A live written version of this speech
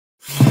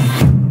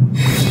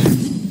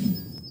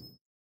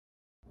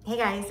Hey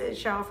guys, it's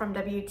Cheryl from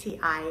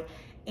WTI,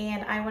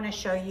 and I want to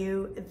show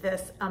you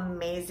this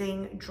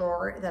amazing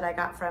drawer that I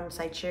got from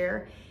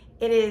Sicheer.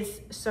 It is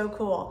so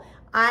cool.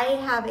 I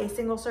have a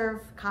single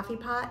serve coffee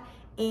pot,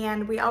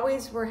 and we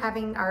always were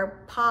having our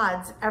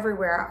pods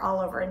everywhere,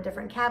 all over in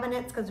different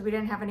cabinets because we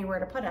didn't have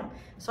anywhere to put them.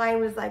 So I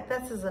was like,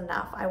 this is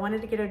enough. I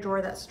wanted to get a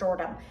drawer that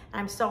stored them.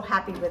 I'm so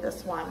happy with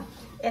this one.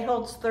 It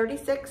holds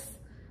 36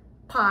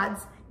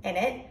 pods in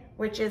it,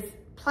 which is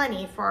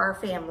plenty for our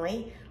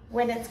family.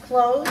 When it's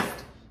closed,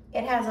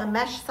 it has a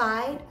mesh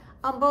side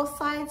on both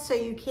sides, so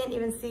you can't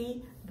even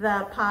see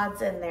the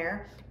pods in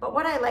there. But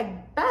what I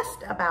like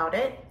best about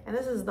it, and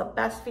this is the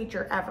best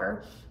feature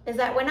ever, is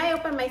that when I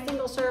open my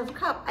single serve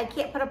cup, I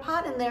can't put a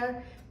pot in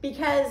there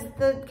because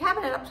the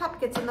cabinet up top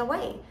gets in the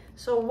way.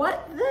 So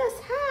what this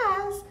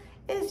has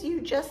is you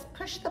just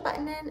push the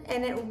button in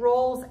and it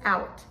rolls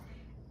out.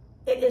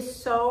 It is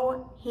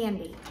so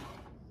handy.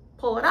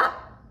 Pull it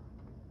up,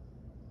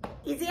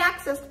 easy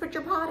access to put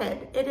your pot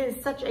in. It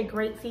is such a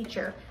great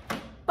feature.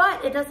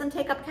 But it doesn't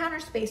take up counter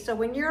space. So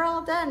when you're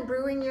all done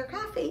brewing your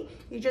coffee,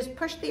 you just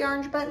push the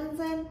orange buttons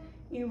in,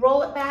 you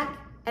roll it back,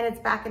 and it's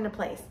back into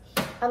place.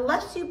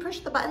 Unless you push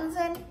the buttons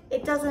in,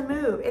 it doesn't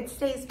move, it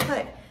stays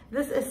put.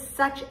 This is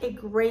such a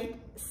great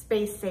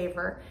space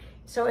saver.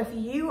 So if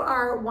you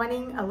are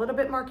wanting a little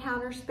bit more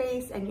counter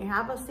space and you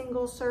have a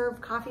single serve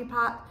coffee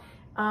pot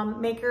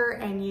maker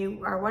and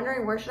you are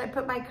wondering where should I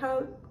put my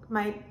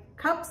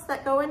cups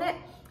that go in it,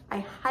 I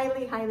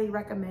highly, highly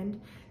recommend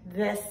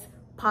this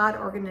pod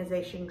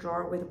organization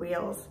drawer with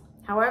wheels.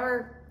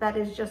 However, that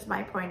is just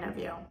my point of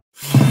view.